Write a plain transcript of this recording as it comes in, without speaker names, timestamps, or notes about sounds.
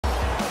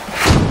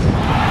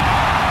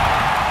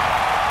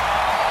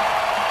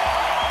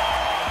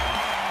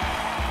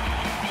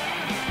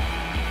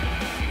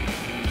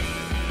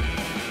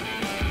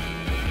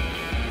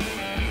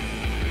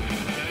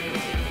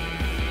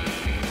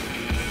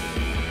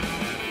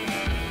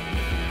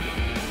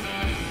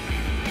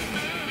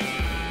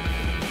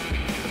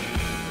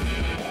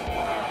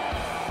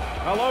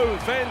Hello,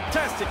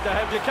 fantastic to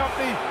have your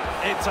company.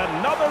 It's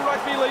another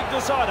rugby league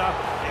decider.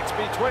 It's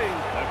between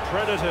the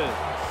Predators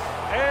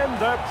and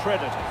the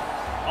Predators.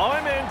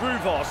 I'm Andrew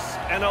Voss,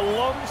 and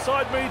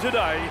alongside me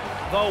today,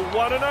 the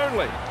one and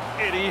only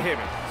Eddie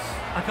Hemmings.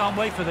 I can't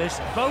wait for this.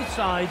 Both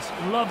sides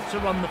love to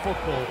run the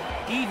football,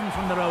 even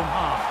from their own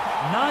half.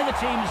 Neither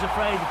team is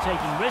afraid of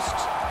taking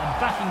risks and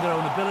backing their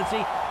own ability.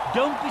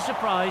 Don't be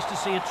surprised to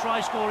see a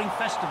try-scoring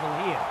festival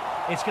here.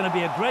 It's going to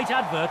be a great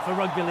advert for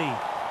rugby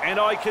league. And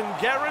I can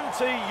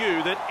guarantee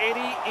you that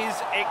Eddie is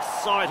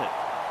excited.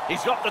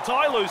 He's got the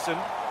tie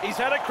loosened, he's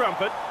had a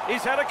crumpet,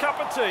 he's had a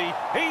cup of tea,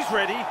 he's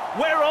ready,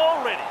 we're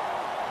all ready.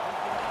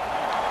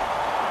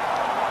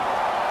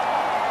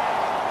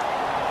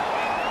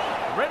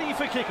 Ready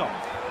for kickoff.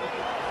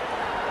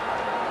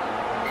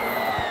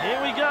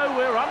 Here we go,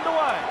 we're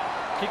underway.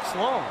 Kicks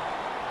long.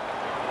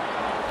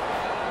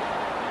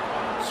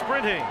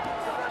 Sprinting.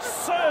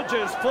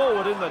 Surges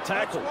forward in the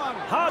tackle.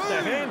 Hard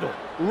to handle.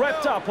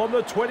 Wrapped up on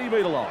the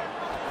 20-metre line.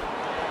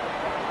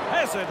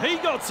 Hasn't he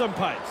got some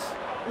pace?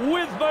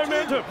 With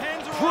momentum.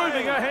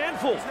 Proving a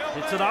handful.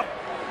 Hits it up.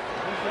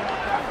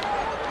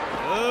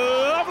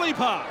 Lovely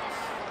pass.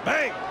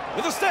 Bang.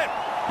 With a step.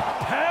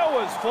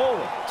 Powers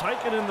forward.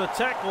 Taken in the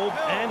tackle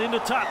and into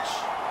touch.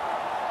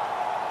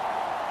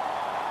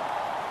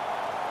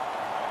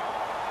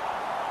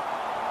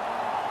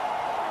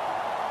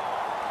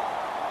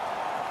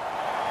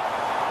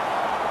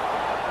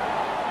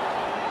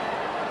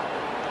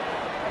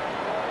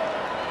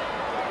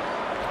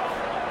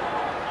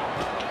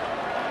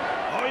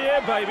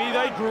 Baby,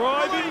 they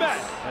drive him back,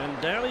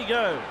 and down he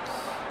goes.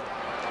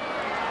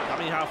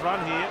 Dummy half run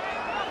here,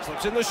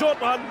 slips in the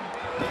short one,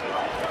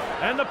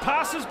 and the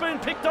pass has been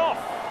picked off.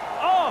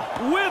 Oh,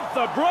 with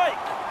the break,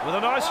 with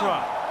a nice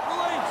run.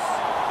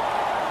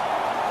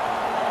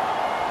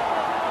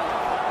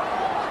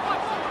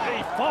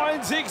 He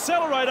finds the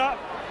accelerator.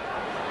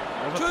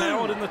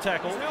 Overpowered in the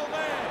tackle.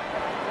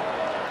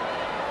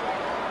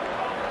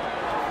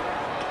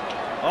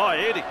 Oh,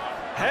 Eddie,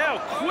 how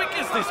quick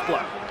is this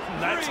bloke?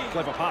 That's a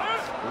clever pass.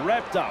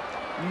 Wrapped up.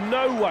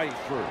 No way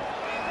through.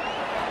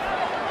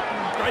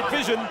 Great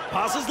vision.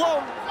 Passes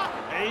long.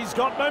 He's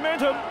got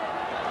momentum.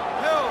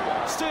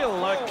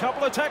 Still a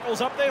couple of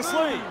tackles up their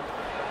sleeve.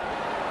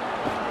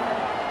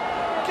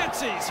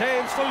 Gets his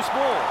hands loose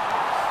ball.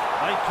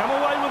 They come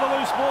away with a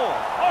loose ball.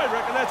 I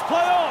reckon that's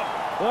play on.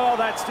 Well,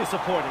 that's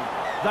disappointing.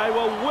 They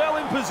were well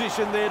in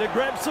position there to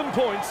grab some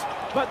points,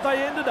 but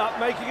they ended up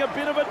making a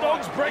bit of a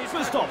dog's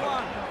breakfast of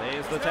it.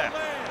 There's the tap.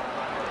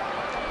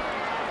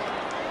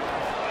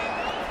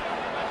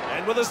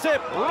 With a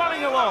step,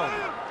 running along.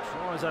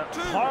 Tries a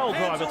pile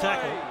driver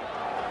tackle.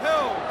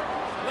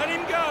 Let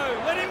him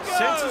go, let him go.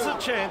 Senses a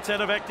chance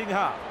out of acting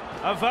hard.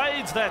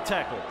 Evades that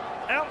tackle.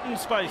 Out in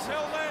space.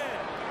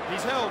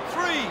 He's held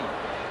 3.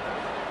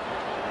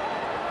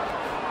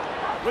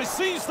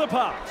 Receives the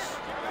pass.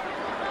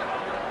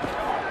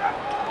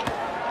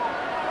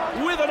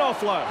 With an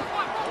offload.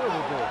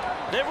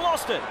 They've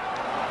lost it.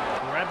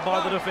 Grabbed by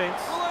the defence.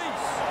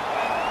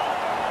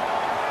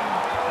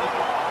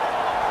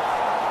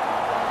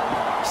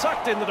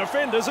 Sucked in the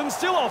defenders and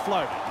still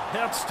offloaded.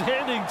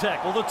 Outstanding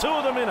tackle, the two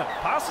of them in it.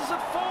 Passes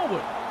it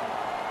forward.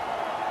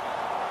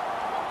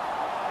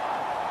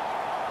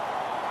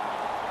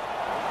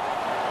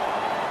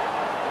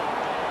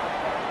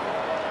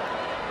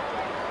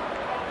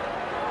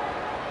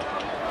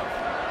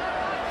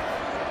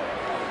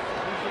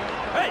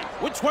 Hey,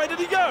 which way did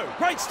he go?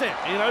 Great step.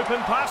 In open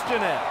pasture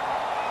now.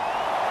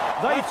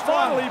 They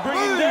finally bring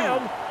him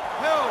down.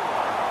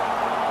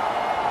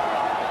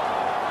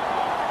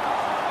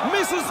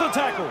 Misses the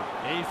tackle.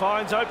 He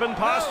finds open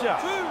pasture.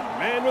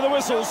 Man with a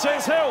whistle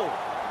says hell.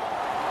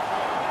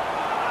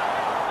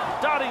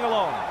 Darting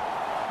along.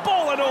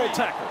 Ball and all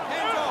tackle.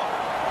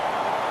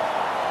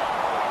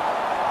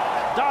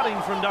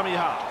 Darting from dummy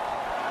half.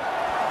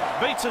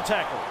 Beats a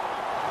tackle.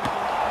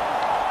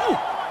 Ooh,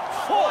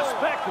 forced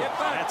backwards.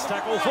 That's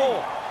tackle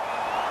 4.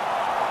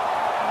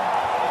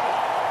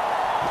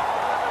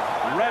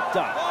 Wrapped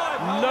up.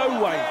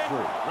 No way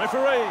through.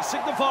 Referee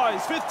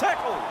signifies 5th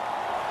tackle.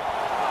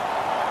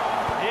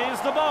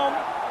 Here's the bomb.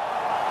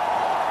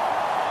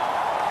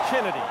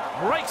 Kennedy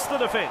breaks the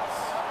defence.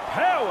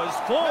 Powers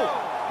forward.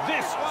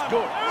 This is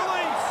good.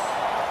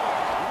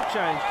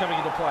 Change coming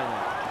into play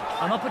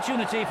now. An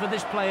opportunity for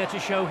this player to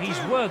show he's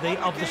worthy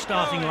of the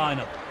starting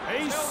lineup.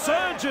 He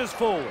surges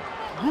forward.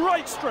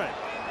 Great strength.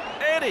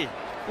 Eddie,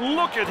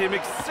 look at him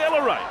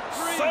accelerate.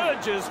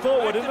 Surges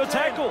forward in the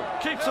tackle.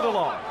 Keeps it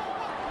along.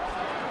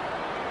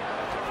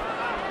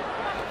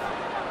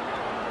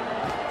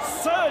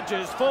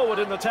 Surges forward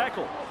in the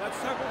tackle. That's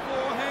tackle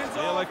 4, hands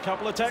Still a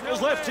couple of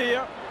tackles left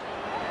here.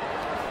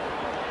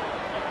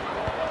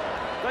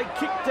 They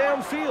kicked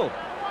downfield.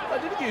 They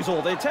didn't use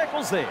all their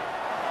tackles there.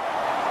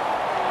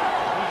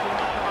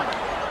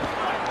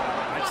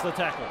 Makes the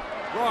tackle.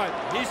 Right,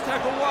 here's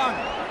tackle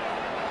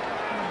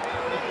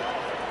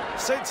 1.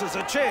 Senses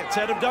a chance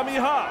out of dummy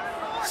half.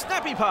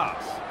 Snappy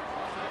pass.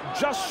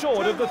 Just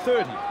short of the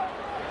 30.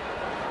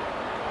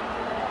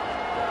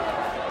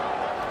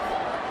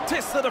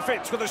 Test the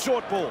defence with a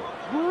short ball.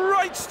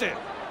 Great step.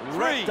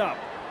 Wrapped up.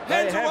 They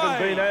Hands haven't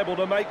away. been able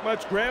to make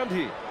much ground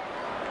here.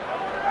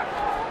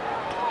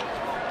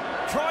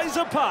 Tries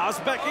a pass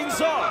back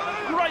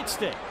inside. Great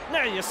step.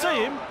 Now you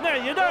see him, now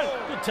you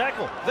don't. Good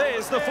tackle.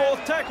 There's the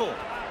fourth tackle.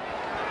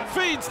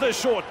 Feeds the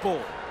short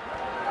ball.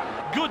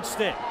 Good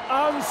step.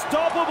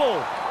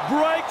 Unstoppable.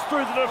 Breaks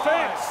through the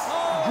defence.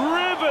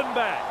 Driven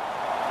back.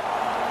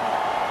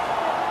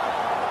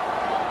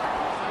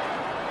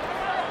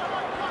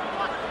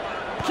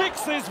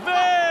 Kicks this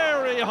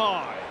very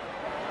high.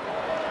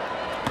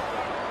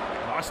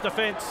 Nice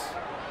defence.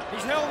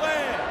 He's held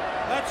there.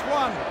 That's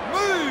one.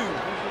 Move.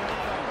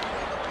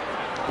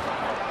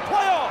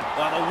 Play on.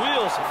 Well, the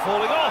wheels are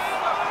falling off.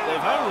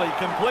 They've only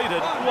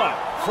completed 1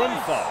 from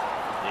 5.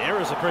 The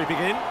errors are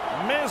creeping in.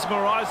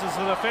 Mesmerises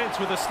the defence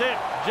with a step,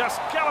 just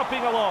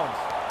galloping along.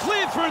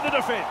 Clear through the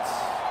defence.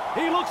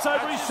 He looks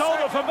over his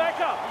shoulder for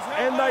backup,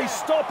 and they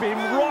stop him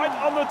right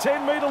on the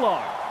 10-metre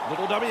line.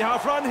 Little dummy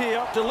half run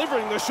here,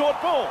 delivering the short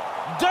ball.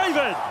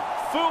 David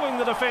fooling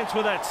the defence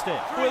with that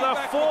step, with a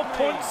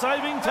 4-point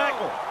saving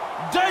tackle.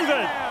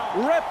 David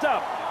wrapped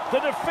up. The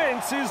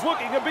defence is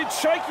looking a bit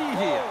shaky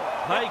here.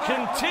 They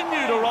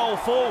continue to roll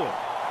forward.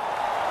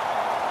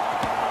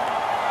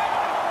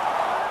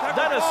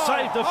 That has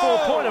saved a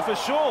 4-pointer for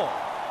sure.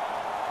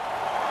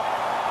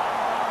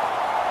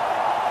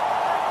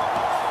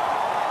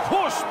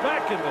 Push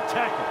back in the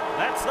tackle.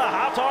 That's the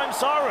half-time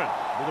siren.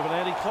 Bit of an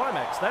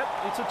anti-climax that.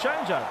 It's a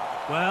changeover.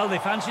 Well, they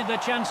fancied their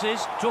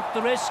chances, took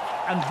the risk,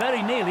 and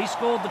very nearly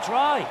scored the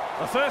try.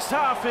 The first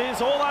half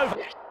is all over.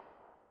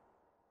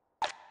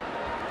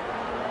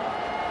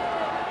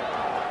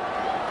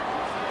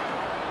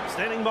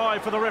 Standing by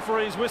for the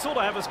referee's whistle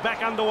to have us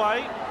back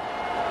underway.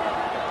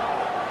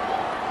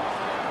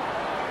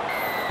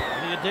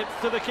 Plenty of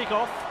depth to the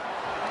kickoff.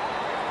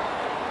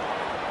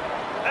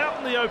 Out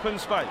in the open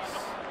space.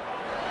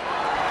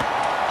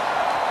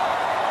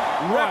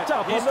 Wrapped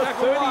up on the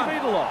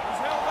 30-metre line.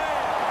 He's held there.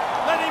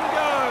 Let him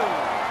go.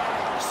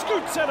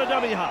 Scoots out a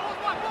dummy half.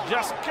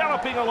 Just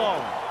galloping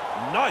along.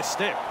 Nice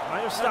step.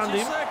 May have stunned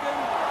him. Second.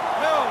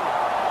 Held.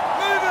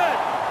 Move it.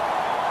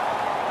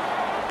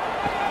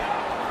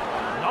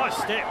 Nice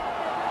step.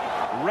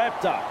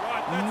 Wrapped up.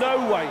 No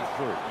way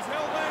through. He's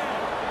held there.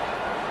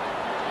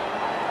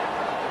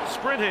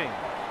 Sprinting.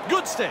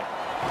 Good step.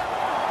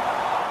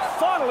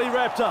 Finally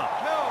wrapped up.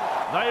 Held.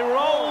 They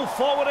roll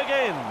forward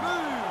again.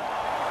 Move.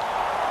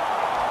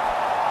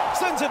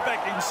 Sends it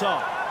back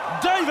inside.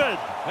 David.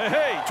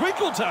 Hey,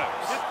 twinkle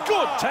toes.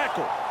 Good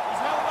tackle. He's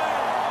held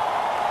there.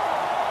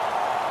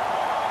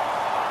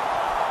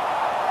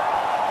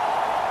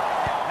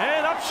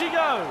 And up she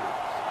goes.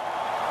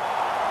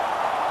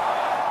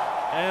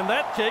 And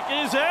that kick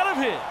is out of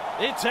here.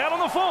 It's out on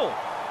the full.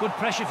 Good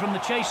pressure from the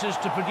chasers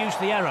to produce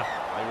the error.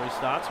 He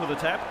restarts with a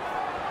tap.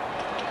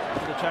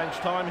 To change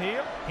time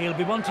here. He'll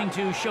be wanting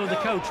to show the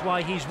coach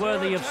why he's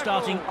worthy of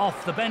starting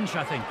off the bench,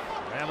 I think.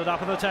 Rounded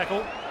up in the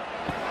tackle.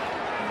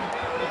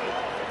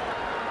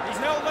 He's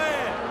held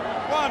there.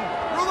 One.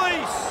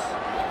 Release.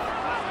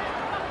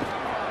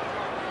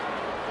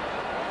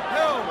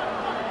 Held.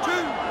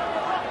 Two.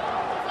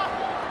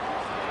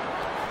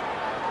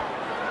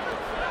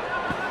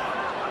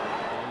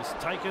 He's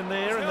taken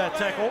there in that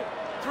tackle.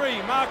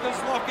 Three. Markers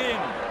lock in.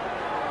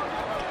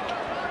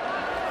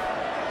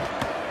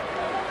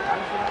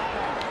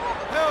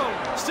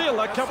 Held. Still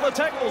a couple of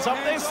tackles up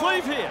their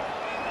sleeve here.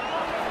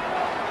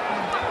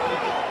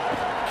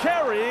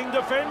 Carrying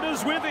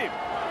defenders with him.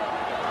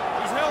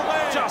 He's held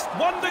there. Just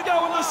one to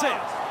go in the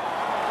set.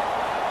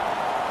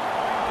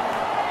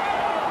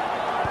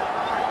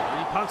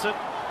 He punts it.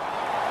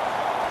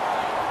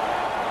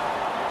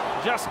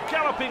 Just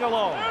galloping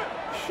along.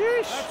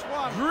 Sheesh. That's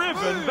one.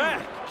 Driven Move.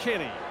 back.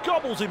 Kenny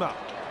gobbles him up.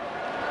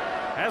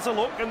 Has a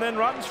look and then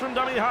runs from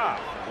dummy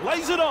half.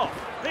 Lays it off.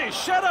 His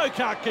shadow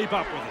can't keep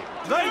up with him.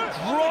 They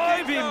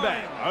drive him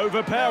back.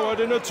 Overpowered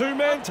in a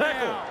two-man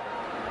tackle.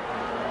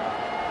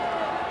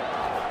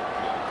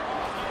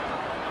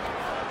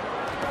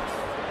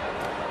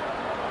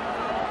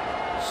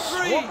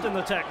 Swapped in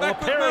the tackle. A Back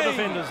with pair of me.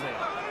 defenders there.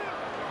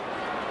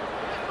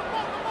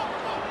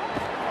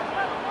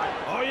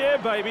 Oh yeah,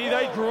 baby.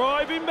 They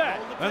drive him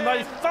back and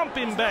they thump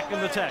him back in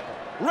the tackle.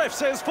 Ref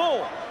says 4.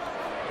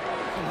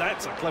 And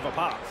that's a clever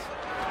pass.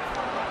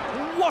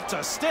 What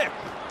a step.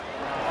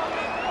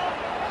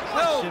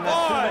 Held In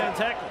that by. two-man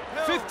tackle.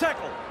 Fifth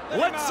tackle.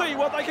 Let's see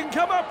what they can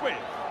come up with.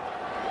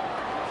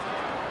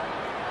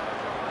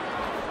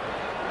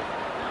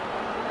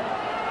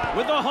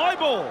 With the high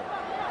ball.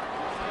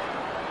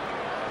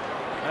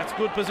 That's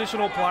good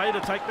positional play to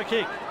take the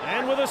kick.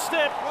 And with a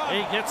step,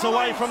 he gets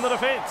away from the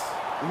defence.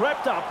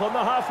 Wrapped up on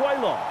the halfway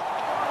line.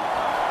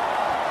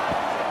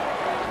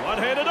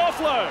 One-handed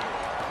offload.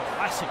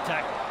 Classic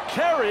tackle.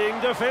 Carrying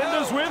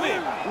defenders with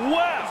him.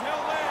 Wow.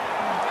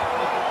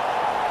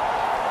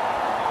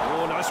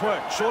 Oh, nice work.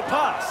 Short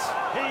pass.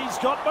 He's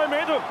got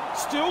momentum.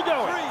 Still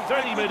going.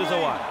 30 metres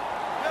away.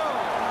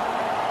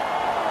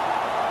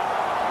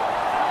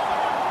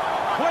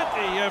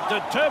 Plenty of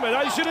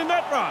determination in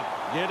that run.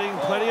 Getting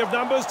plenty of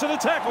numbers to the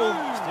tackle.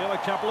 Still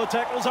a couple of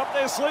tackles up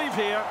their sleeve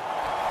here.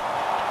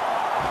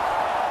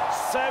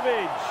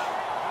 Savage.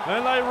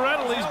 And they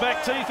rattle his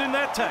back teeth in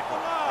that tackle.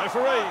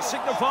 Referee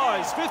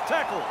signifies 5th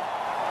tackle.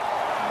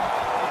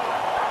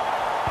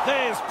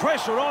 There's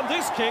pressure on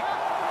this kick.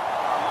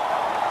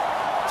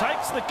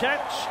 Takes the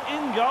catch,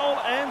 in goal,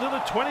 and to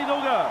the 20 to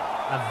go.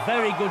 A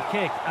very good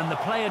kick, and the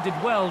player did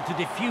well to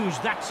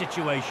defuse that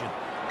situation.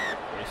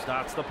 He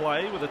starts the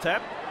play with a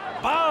tap.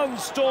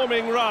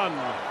 Barnstorming run.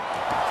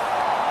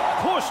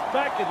 Pushed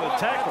back in the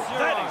tackle.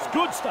 That is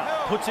good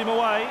stuff. Puts him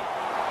away.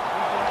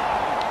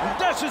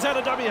 Dashes out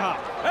a dummy half.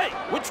 Hey,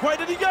 which way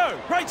did he go?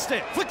 Great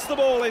step. Flicks the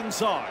ball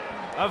inside.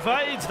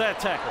 Evades that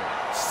tackle.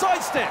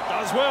 Sidestep.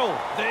 Does well.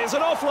 There's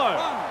an offload.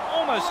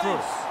 Almost through.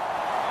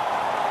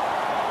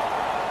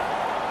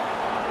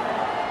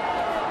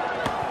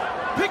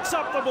 Picks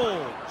up the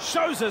ball.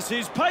 Shows us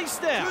his pace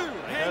now.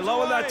 They go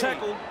low in that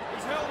tackle.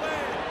 He's held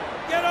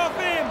there. Get off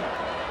him.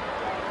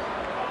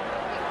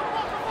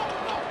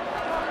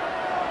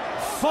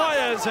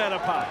 Fires out a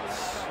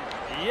pass.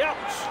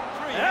 Ouch.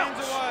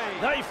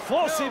 Ouch. They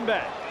force him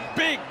back.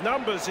 Big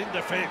numbers in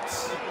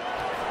defence.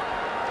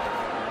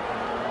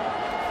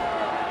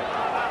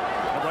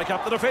 They break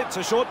up the defence.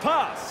 A short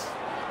pass.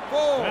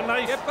 And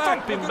they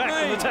thump him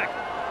back in the tackle.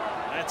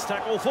 That's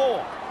tackle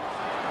 4.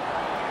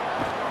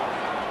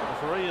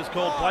 Referee is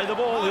called play the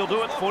ball. He'll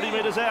do it 40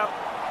 metres out.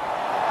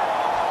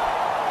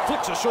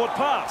 Flicks a short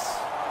pass.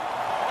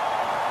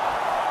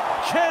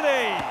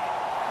 Kenny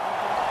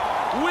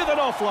with an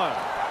offload.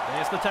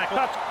 There's the tackle.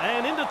 Touch,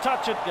 and into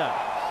touch it goes.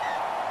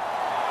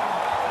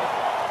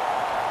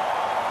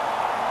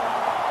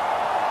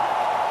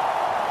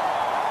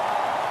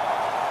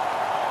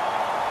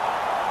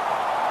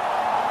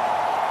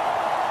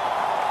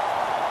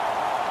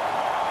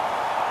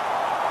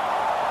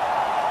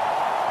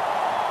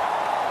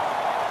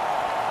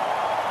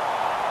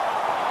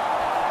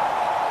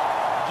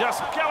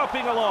 Just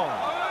galloping along.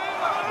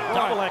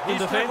 Double act in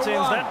defence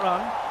ends that run.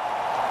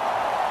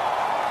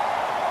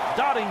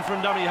 Darting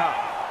from dummy half.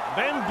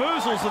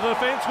 Bamboozles the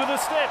defence with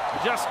a step.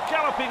 Just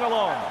galloping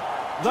along.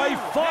 They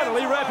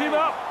finally wrap him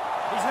up.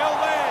 He's held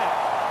there.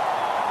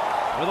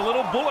 With a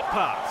little bullet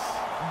pass.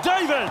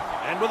 David!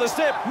 And with a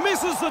step,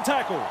 misses the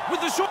tackle. With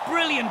the shot.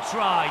 Brilliant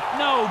try.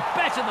 No,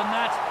 better than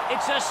that.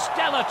 It's a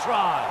stellar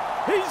try.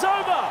 He's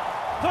over.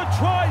 The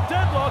try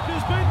deadlock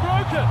has been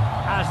broken.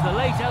 As the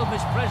late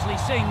Elvis Presley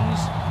sings,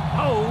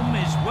 home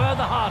is where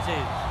the heart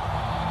is.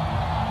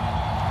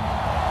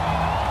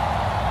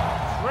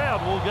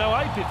 Crowd will go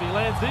ape if he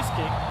lands this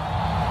kick.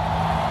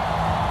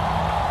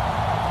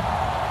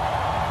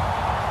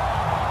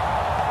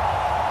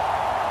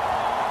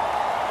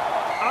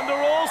 Under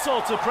all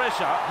sorts of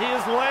pressure, he has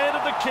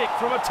landed the kick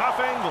from a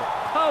tough angle.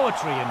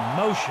 Poetry in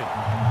motion.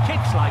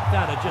 Kicks like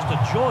that are just a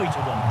joy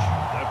to watch.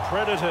 The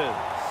Predators.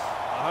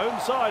 The home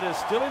side is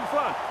still in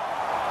front.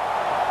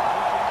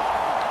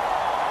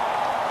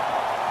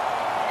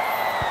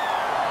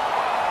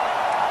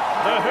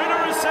 The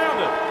hooter is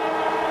sounded.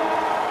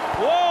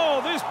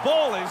 Whoa, this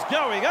ball is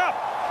going up.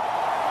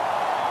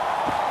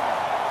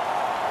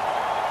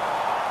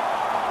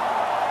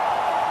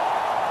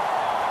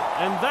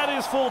 And that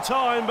is full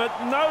time, but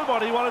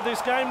nobody wanted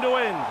this game to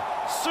end.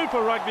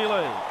 Super Rugby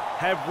League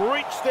have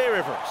reached their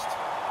Everest.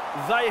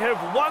 They have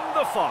won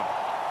the final.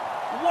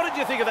 What did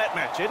you think of that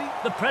match, Eddie?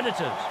 The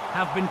Predators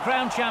have been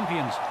crowned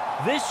champions.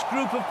 This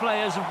group of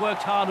players have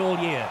worked hard all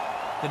year.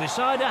 The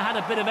decider had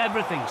a bit of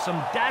everything,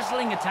 some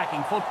dazzling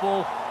attacking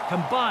football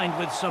combined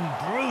with some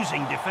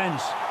bruising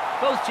defence.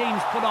 Both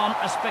teams put on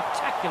a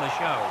spectacular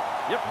show.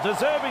 Yep,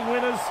 deserving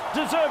winners,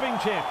 deserving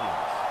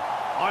champions.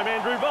 I'm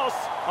Andrew Boss.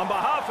 On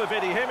behalf of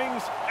Eddie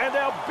Hemmings and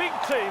our big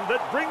team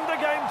that bring the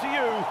game to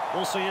you,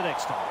 we'll see you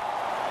next time.